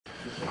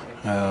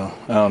I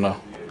don't know.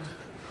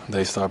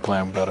 They start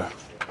playing better.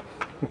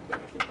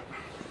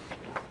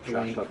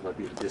 Josh talked about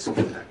being a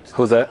disconnect.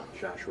 Who's that?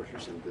 Josh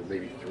Richardson. That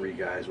maybe three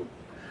guys would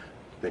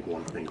think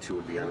one thing, two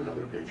would be on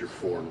another page, or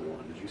 4 and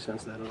 1. Did you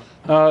sense that at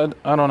all?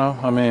 I don't know.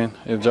 I mean,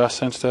 if Josh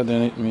sensed that,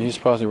 then he's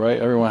probably right.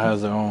 Everyone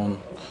has their own,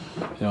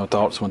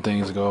 thoughts when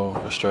things go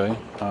astray.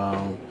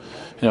 When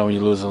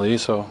you lose the lead.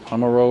 So I'm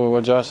gonna roll with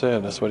what Josh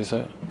said. That's what he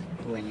said.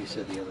 When you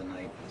said the other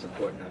night, it's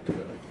important not to go.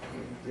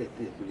 It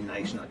would be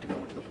nice not to go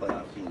into the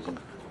playoffs losing.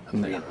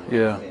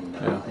 Yeah.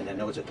 And I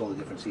know it's a totally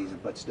different season,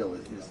 but still,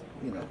 does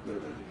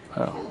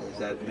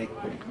that make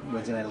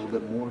Wednesday night a little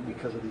bit more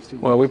because of these two?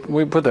 Well,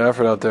 we put the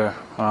effort out there.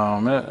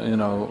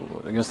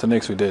 Against the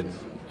Knicks we didn't.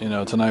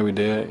 Tonight we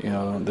did.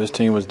 This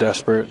team was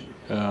desperate,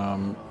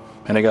 and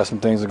they got some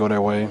things to go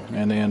their way,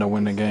 and they end up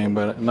winning the game.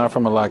 But not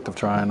from a lack of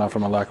trying, not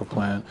from a lack of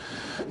playing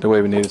the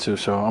way we needed to.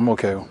 So I'm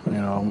okay.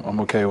 I'm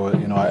okay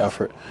with our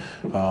effort.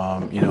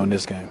 In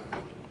this game.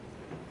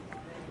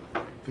 I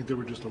think they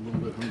were just a little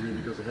bit hungry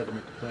because they had to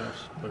make the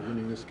playoffs by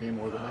winning this game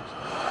or the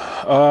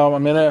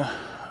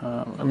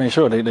next.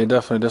 Sure, they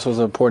definitely. This was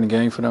an important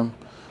game for them,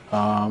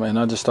 and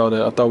I just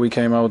thought we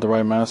came out with the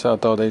right mindset. I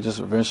thought they just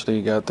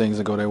eventually got things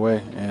to go their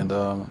way, and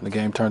the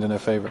game turned in their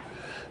favor.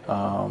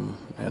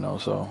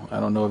 So I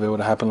don't know if it would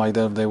have happened like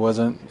that if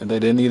they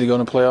didn't need to go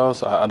in the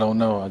playoffs. I don't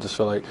know. I just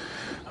feel like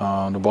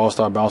the ball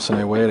started bouncing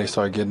their way. They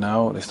started getting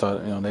out.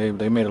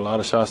 They made a lot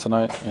of shots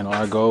tonight.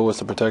 Our goal was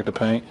to protect the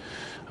paint.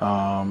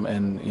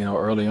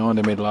 Early on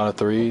they made a lot of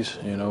threes,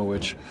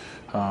 which,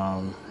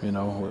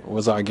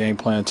 was our game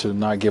plan to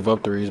not give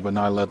up threes, but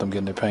not let them get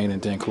in the paint and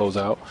then close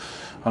out.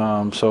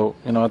 I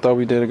thought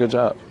we did a good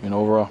job,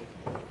 overall.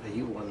 Are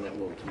you one that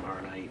will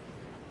tomorrow night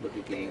look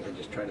at games and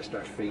just try to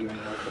start figuring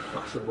out the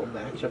possible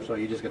matchups, or are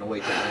you just going to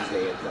wait till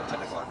Wednesday at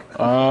 10 o'clock?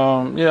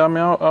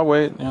 I'll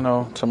wait,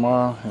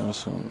 tomorrow.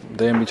 It's a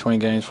day in between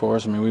games for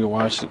us. We'll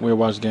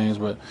watch games,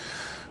 but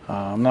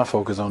I'm not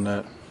focused on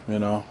that.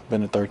 Been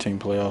in 13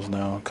 playoffs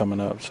now coming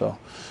up, so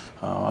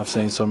I've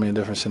seen so many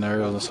different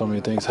scenarios and so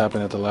many things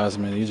happen at the last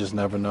minute. You just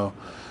never know.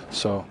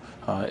 So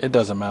it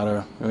doesn't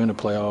matter. We're in the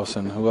playoffs,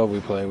 and whoever we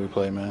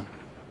play, man.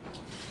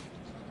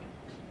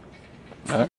 All right.